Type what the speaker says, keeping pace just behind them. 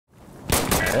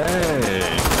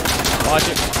Hey. Watch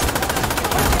it.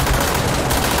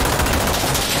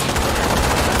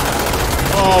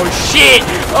 Oh shit!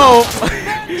 Oh!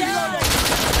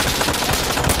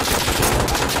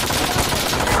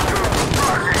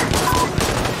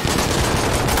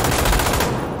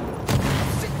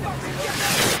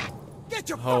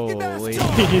 Holy.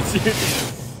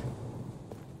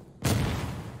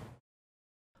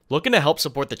 Looking to help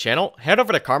support the channel? Head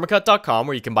over to Karmakut.com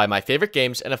where you can buy my favorite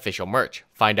games and official merch.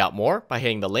 Find out more by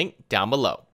hitting the link down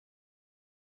below.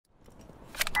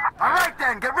 Alright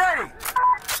then, get ready!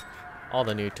 All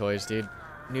the new toys, dude.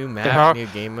 New map, new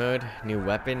game mode, new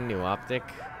weapon, new optic.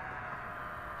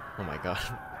 Oh my god.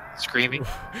 Screaming.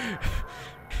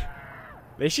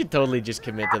 They should totally just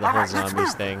commit to the whole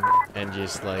zombies thing and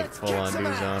just like full on do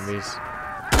zombies.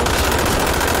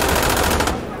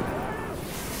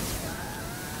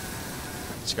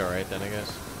 Let's go right then, I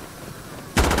guess.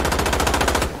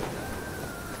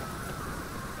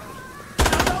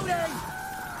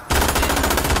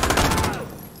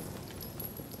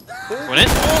 Went in?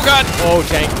 Oh god! Oh,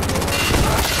 tank.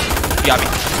 You got me.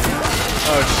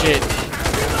 Oh shit.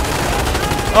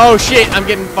 Oh shit, I'm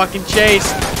getting fucking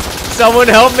chased. Someone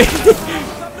help me.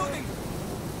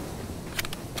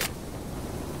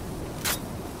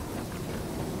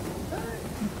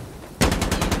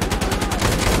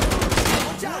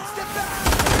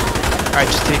 Alright,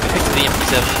 just take the pick to the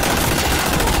MP7.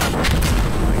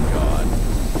 Oh my god.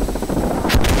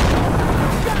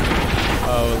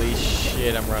 Holy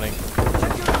shit, I'm running.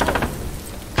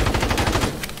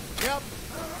 Yep.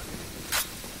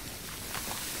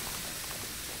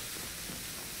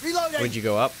 Reloading. Would you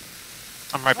go up?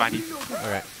 I'm right behind you.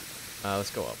 Alright.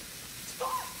 Let's go up.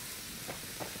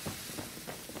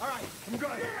 Alright, I'm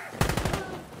going.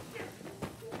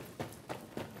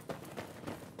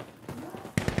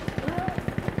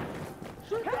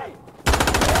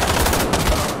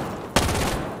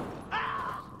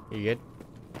 You good?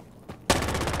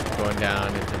 Going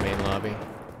down into main lobby.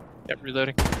 Yep,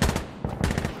 reloading.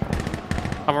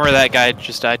 I'm where that guy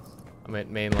just died. I'm at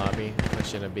main lobby.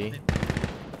 Pushing a B.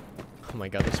 Oh my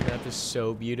god, this map is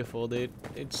so beautiful, dude.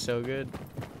 It's so good.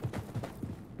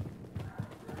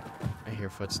 I hear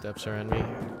footsteps around me.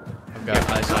 I've got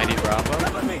eyes on you, Bravo.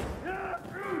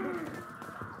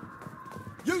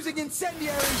 Using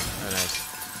incendiaries. Oh, nice.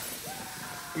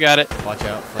 You got it. Watch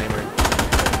out, flamer.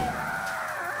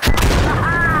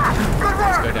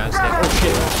 Let's go downstairs. Oh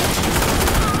shit.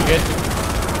 You good?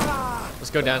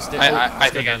 Let's go downstairs. I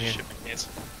think I should be hands.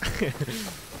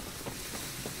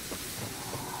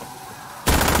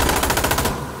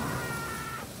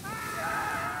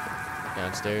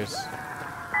 Downstairs.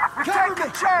 Cover me!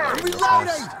 I'm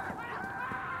reloading!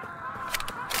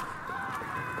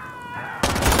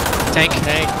 Tank.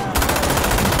 Tank.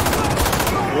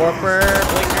 Warper,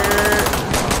 blinker.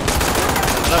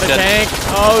 Another tank.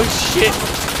 Oh shit.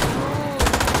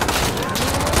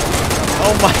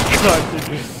 Oh my god.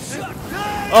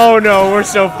 Oh no, we're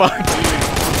so fucked.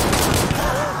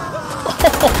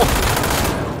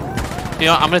 You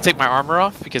know, I'm gonna take my armor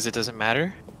off because it doesn't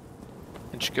matter.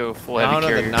 And just go full I heavy don't know,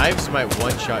 carrier. the knives might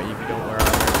one-shot you if you don't wear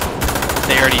armor.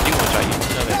 They already do one shot you.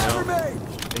 No, they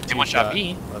don't. They one shot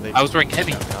me. Well, they I was wearing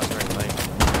heavy. I was wearing light.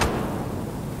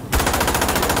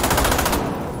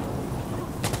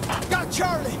 Got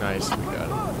Charlie! Nice, we got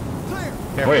it. Clear!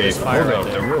 Careful, Wait, there's fire hold right up,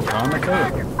 the there. real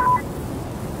Karmakut?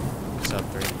 What's up,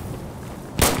 3?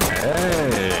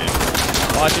 Hey.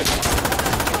 Watch it.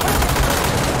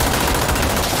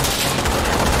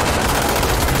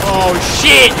 Oh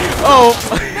shit! Oh!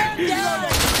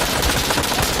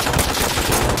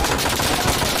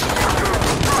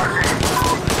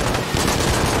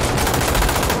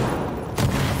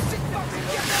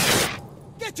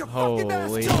 Get your fucking ass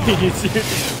Holy. down!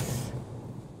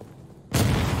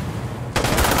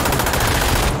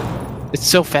 It's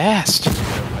so fast. So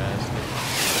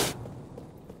fast.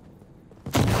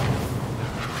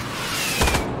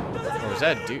 Oh, is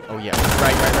that a dude? Oh yeah.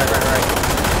 Right.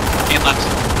 And left.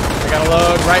 I gotta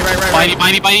load. Right.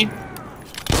 Bitey.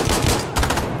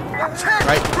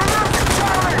 Right.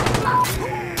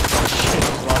 Shit,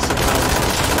 lost some health.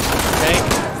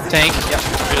 Tank. Yep.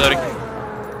 Reloading.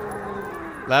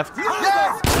 Left.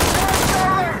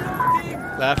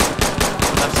 Left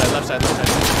side.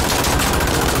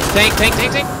 Tank.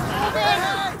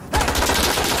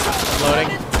 Loading.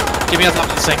 Get me on top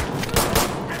of this thing.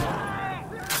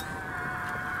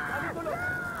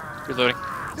 Reloading.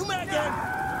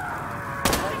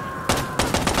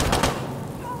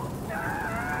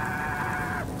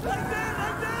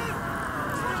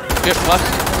 Good, left.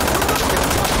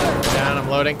 Down, I'm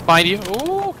loading. Behind you.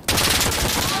 Ooh.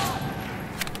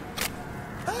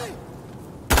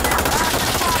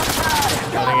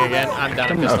 Running again. I'm I down.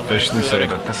 can Pistol officially mag. say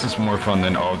that this is more fun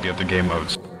than all the other game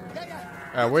modes.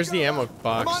 Where's the ammo I'm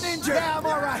box? uninjured. Yeah, I'm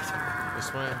alright.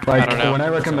 This way? Like, don't know. when I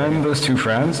recommend those two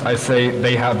friends, I say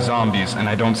they have zombies, and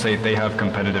I don't say they have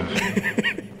competitive.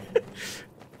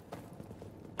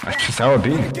 That's just how it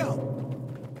be. Go.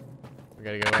 We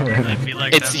gotta go in. I feel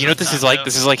like It's that's you know what this is like? out.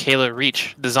 This is like Halo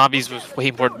Reach. The zombies was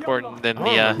way more important than I don't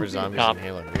the remember zombies comp. in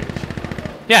Halo Reach.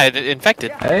 Yeah, it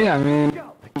infected. Hey, I mean,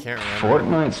 I can't remember.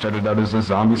 Fortnite started out as a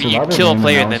zombie You survivor kill a game,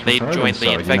 player and and now then it's they retarded, join so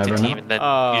the you infected never team know. and then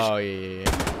Oh, you yeah.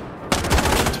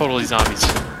 just totally zombies.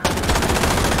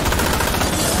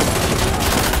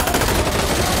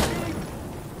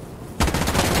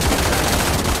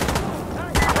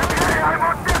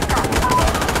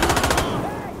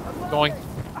 Going.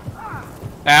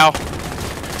 Ow.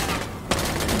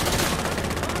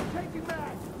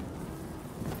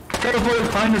 Teleport,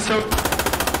 find us so.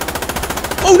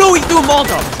 Oh no, he threw a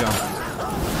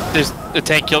Molotov! There's the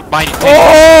tank killed mine.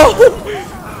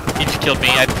 Oh! He just killed me.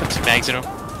 I put some mags in him.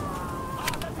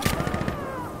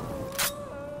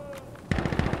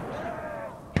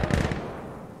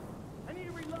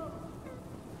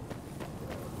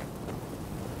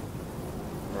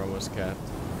 We're almost capped.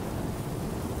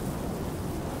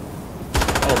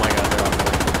 Oh my god, they're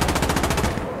off.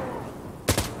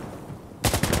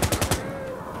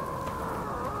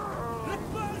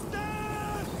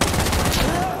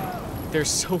 They're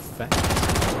so fast.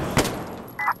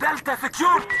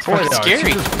 Boy, It's dog, scary.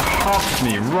 She just popped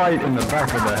me right in the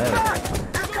back of the head.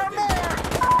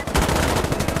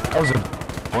 That was a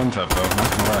one tap though,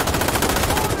 not gonna lie.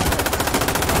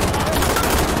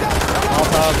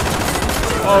 Molotov.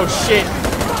 Oh shit!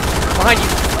 Behind you!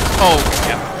 Oh,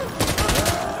 yeah.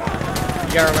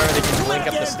 You gotta remember they can link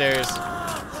up the stairs.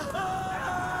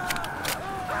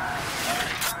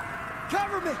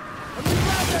 Cover me.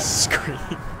 The screams.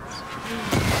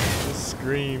 The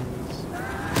screams.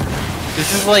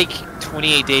 This is like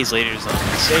 28 days later or something.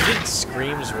 They did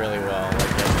screams really well, like as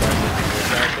far as the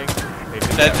voice acting. They did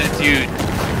That really dude,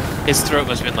 his throat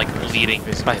must have been like bleeding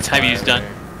well. by the time he was done.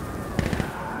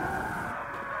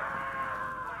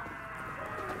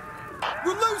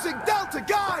 We're losing Delta,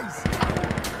 guys.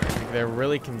 Like, they're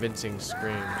really convincing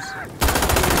screams.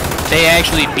 They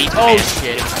actually beat the Oh, man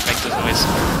shit. to make those noise.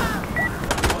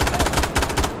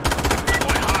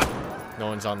 No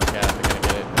one's on the cap, they're gonna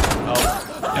get it. Oh.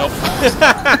 Nope.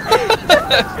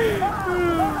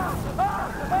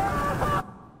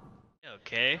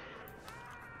 Okay.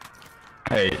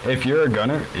 Hey, if you're a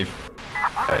gunner, if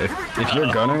you're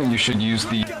a gunner, you should use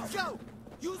the. Go.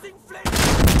 Using flame.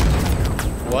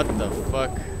 What the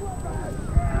fuck?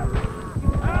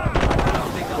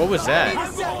 What was that?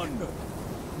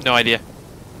 No idea.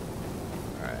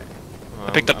 Alright.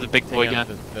 I picked up the big boy gun.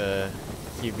 The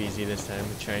QBZ this time,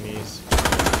 the Chinese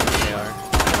AR.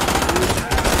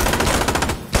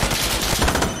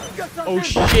 Oh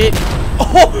shit!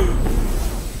 Oh!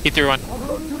 He threw one.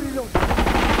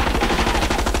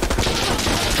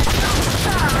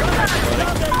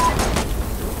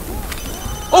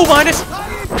 Oh, behind us!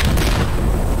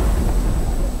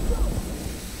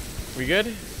 We good?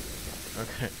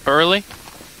 Okay. Early.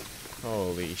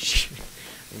 Holy shit.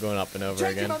 I'm going up and over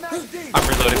Changing again. my mag D. I'm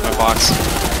reloading my box.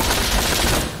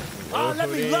 Let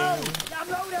me load. I'm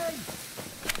loading.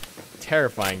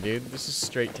 Terrifying, dude. This is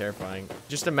straight terrifying.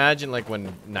 Just imagine like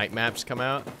when night maps come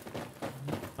out,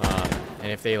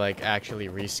 and if they like actually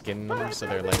reskin them so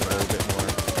they're like a little bit more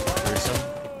gruesome.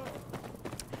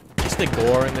 Just the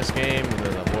gore in this game and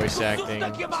the voice acting,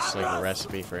 it's just like a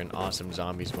recipe for an awesome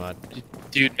zombies mod.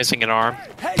 Dude missing an arm.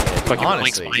 Fucking blinks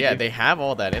Honestly, behind yeah, you. they have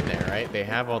all that in there, right? They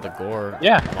have all the gore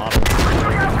Yeah. models.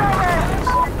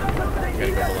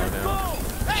 Gotta go below now.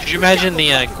 Could you imagine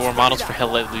the gore models for Hell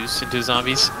Let Loose into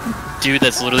zombies? Dude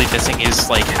that's literally missing his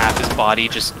like half his body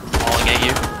just falling at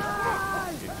you.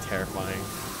 Dude, terrifying.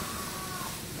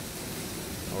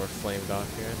 Oh, we're flamed off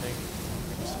here, I think.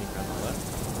 We can sneak on the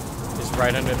left. Just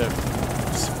right under the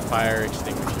fire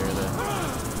extinguisher, the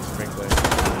sprinkler.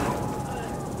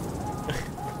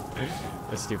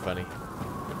 That's too funny.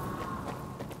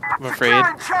 I'm afraid.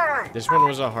 This one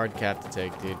was a hard cap to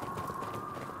take, dude.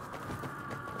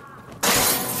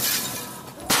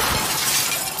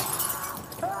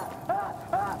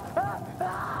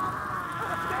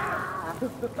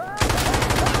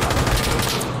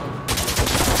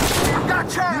 Got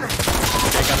Charlie.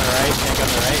 Tank on the right, tank on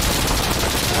the right.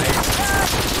 Nice.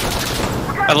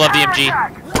 I love the MG.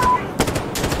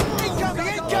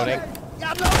 Incoming. Loading.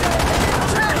 I'm loading.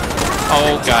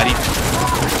 Oh god, he's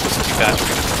too fast.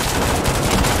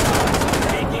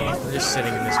 We're just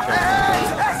sitting in this truck.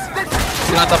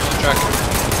 Get on top of the truck.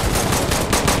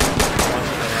 One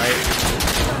to the right.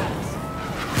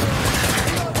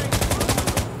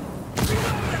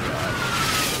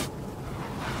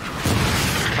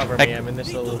 me. I'm in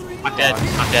this little. I'm dead.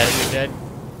 I'm dead. You're dead.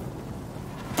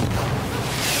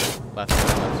 Left.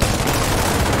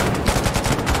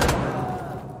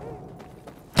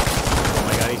 Oh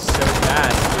my god, he's so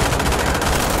fast.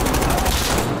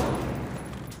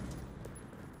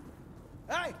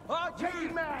 Hey,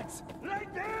 changing mags!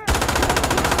 Right there!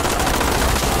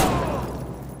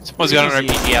 Someone's got an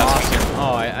RPG out.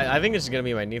 Oh, I think this is gonna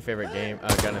be my new favorite game.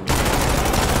 Gonna be.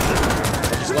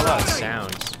 I just love how it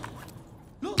sounds.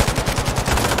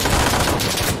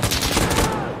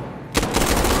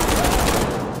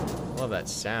 Love that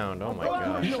sound. Oh my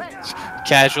gosh.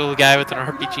 Casual guy with an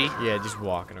RPG. Yeah, just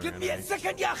walking around. Give me a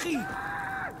second, Yachi!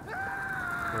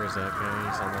 Where's that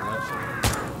guy? He's on the left side.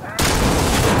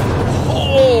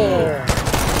 Oh!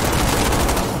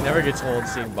 Never gets old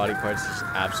seeing body parts just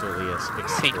absolutely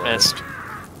Pink explode. mist.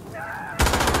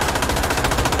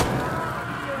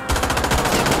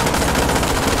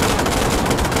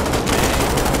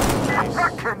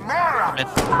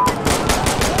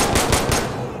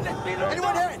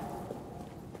 Anyone hit?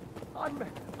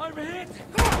 I'm hit!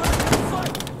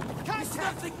 There's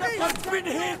nothing I've been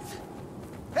hit!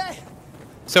 Hey!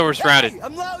 So we're surrounded. Hey,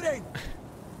 I'm loading!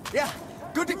 Yeah,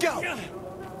 good to go!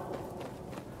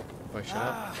 Push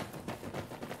up.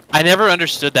 I never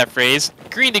understood that phrase.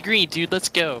 Green to green, dude. Let's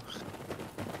go.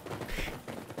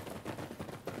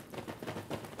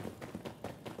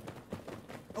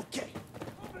 Okay.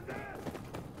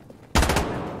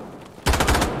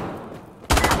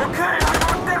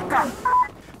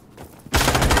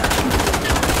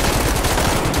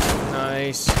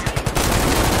 Nice.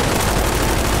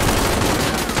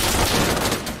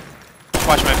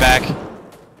 Watch my back.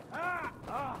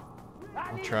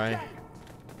 I'll try.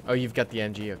 Oh, you've got the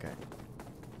MG, okay.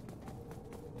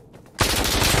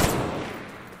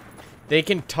 They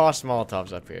can toss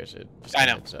Molotovs up here, so just I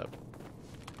know. heads up.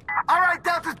 Alright,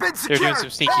 Delta's been They're secured! doing some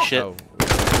sneaky shit. Oh,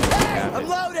 Hey, I'm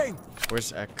loading!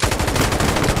 where's Echo?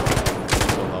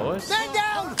 Below us? Stand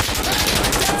down!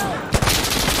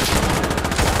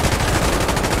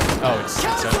 Oh, it's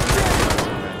up.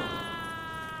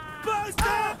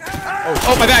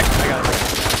 Oh, my back! I got him.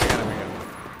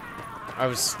 I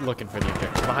was looking for the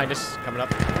objective. Behind us, coming up.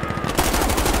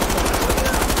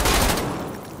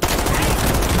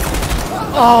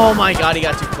 Oh my god, he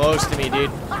got too close to me,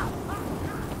 dude.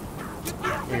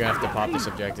 You're gonna have to pop this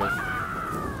objective.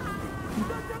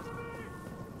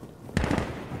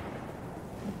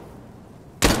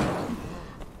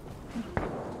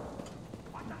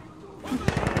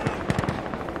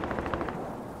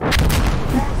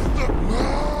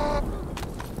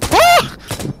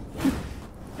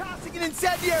 Tossing an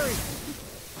incendiary!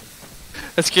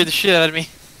 That scared the shit out of me.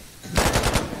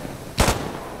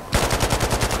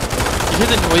 You hear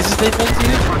the noises they make,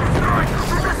 dude?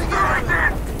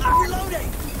 I'm reloading!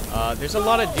 There's a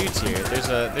lot of dudes here. There's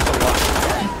a lot.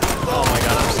 Oh my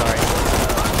god, I'm sorry.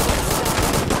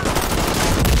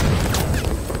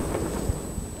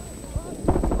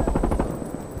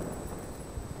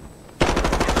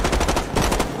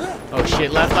 Oh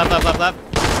shit, left. Hey,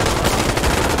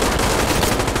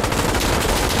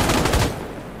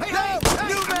 no!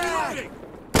 New man!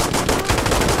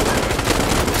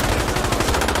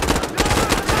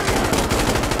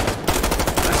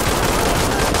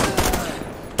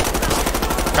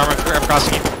 Karmakut, I'm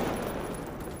crossing you.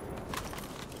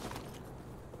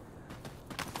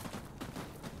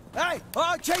 Hey,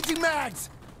 changing mags!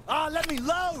 Let me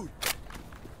load!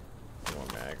 One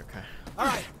mag, okay.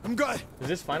 Alright, I'm good. Is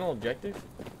this final objective?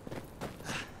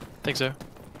 Think so.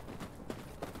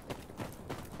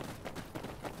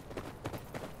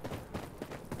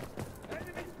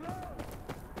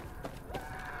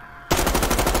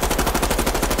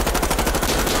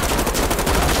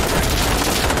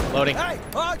 Loading. Hey,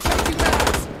 changing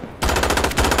mags!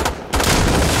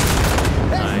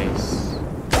 Nice.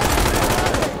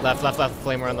 Left.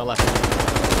 Flamer on the left.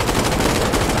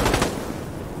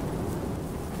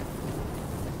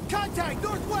 Contact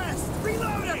northwest!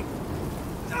 Reloading!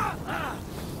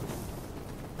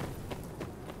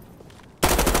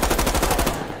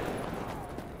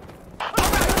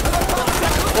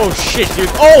 Oh shit, dude.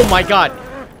 Oh my god.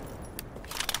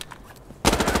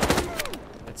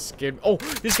 That scared me. Oh,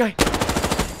 this guy.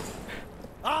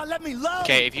 Let me load!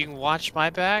 Okay, if you can watch my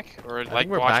back, or I like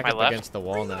think we're watch back my up left. against the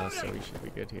wall now, so we should be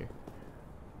good here.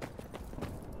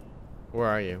 Where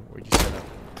are you? Where'd you set up?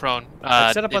 Prone.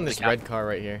 Let's set up in on the this cap. red car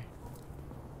right here.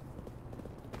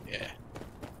 Yeah.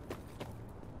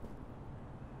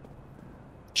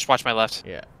 Just watch my left.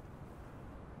 Yeah.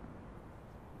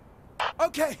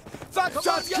 Okay,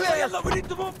 Foxtrot's clear!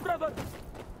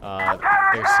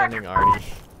 They're sending Artie.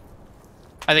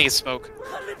 I think it's smoke.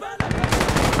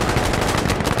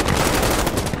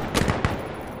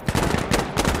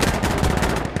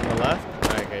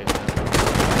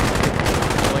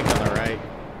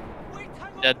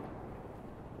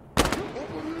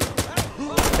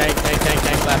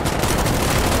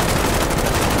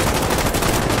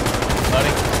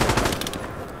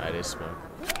 is smoke.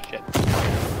 Shit.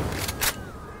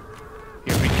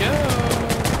 Here we go.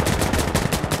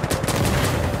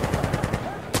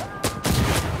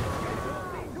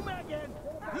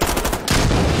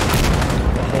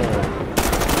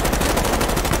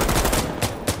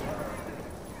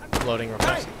 Loading real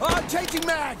fast. Hey, oh, changing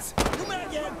mags. New mag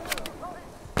again.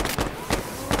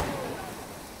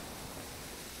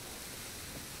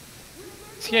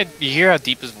 See, you hear how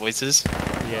deep his voice is?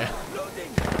 Yeah.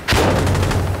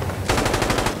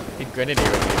 Grenadier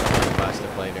would be a fun class to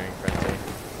play during Frenzy.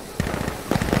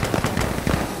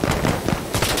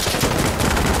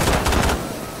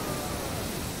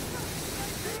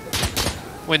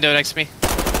 Window next to me.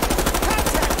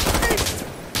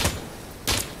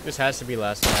 This has to be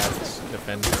last pass.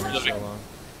 Defend for so long.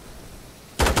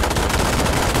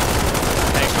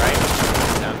 Tank right.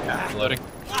 Down. Loading.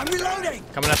 I'm reloading.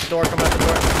 Coming out the door. Coming out the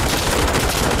door.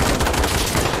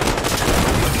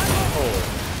 Oh,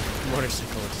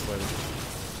 motorcycle exploded.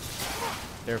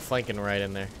 They're flanking right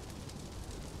in there.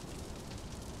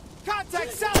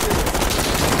 Contact south.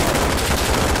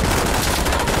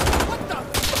 What the? I'm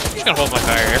just gonna hold my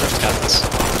fire. Everyone's got this.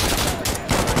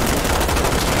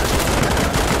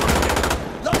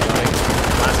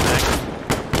 Last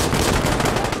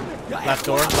mag. Left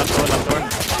door. Left door. Left door.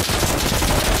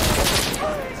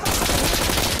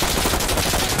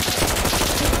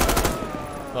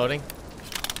 Loading.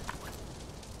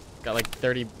 Got like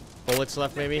 30 bullets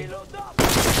left, maybe.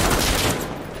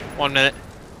 1 minute.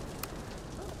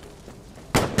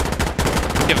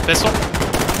 You have a pistol?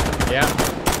 Yeah.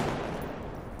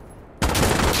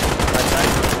 Right side.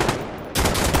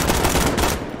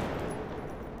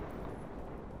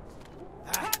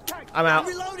 I'm out.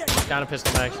 Down a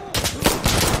pistol mag.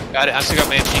 Got it. I still got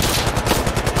my MP.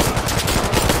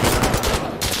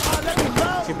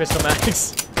 2 pistol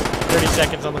mags. 30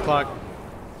 seconds on the clock.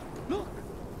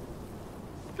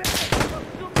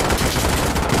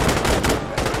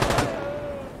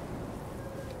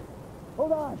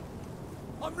 Hold on.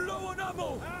 I'm low on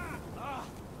ammo.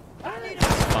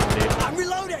 Fun, dude. I'm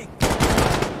reloading.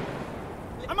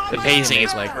 I'm on The my pacing way.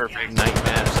 is Like perfect. night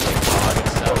maps, like fog and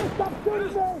stuff. Stop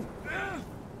shooting me.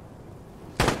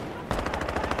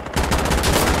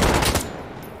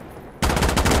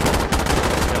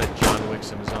 Gotta John Wick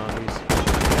some zombies.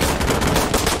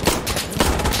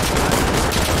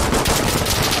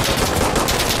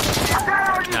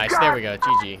 Nice, there we go.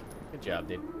 GG. Good job,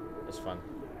 dude. That's fun.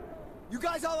 You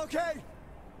guys all okay?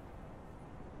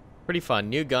 Pretty fun.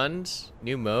 New guns,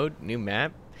 new mode, new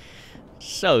map.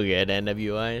 So good,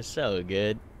 NWI. So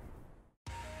good.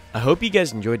 I hope you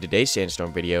guys enjoyed today's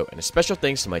Sandstorm video, and a special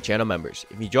thanks to my channel members.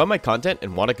 If you enjoy my content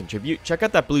and want to contribute, check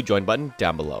out that blue join button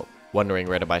down below. Wondering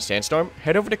where to buy Sandstorm?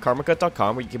 Head over to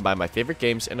Karmakut.com where you can buy my favorite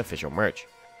games and official merch.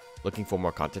 Looking for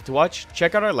more content to watch?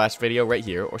 Check out our last video right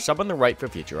here or sub on the right for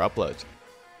future uploads.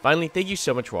 Finally, thank you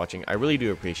so much for watching. I really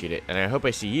do appreciate it, and I hope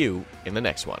I see you in the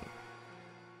next one.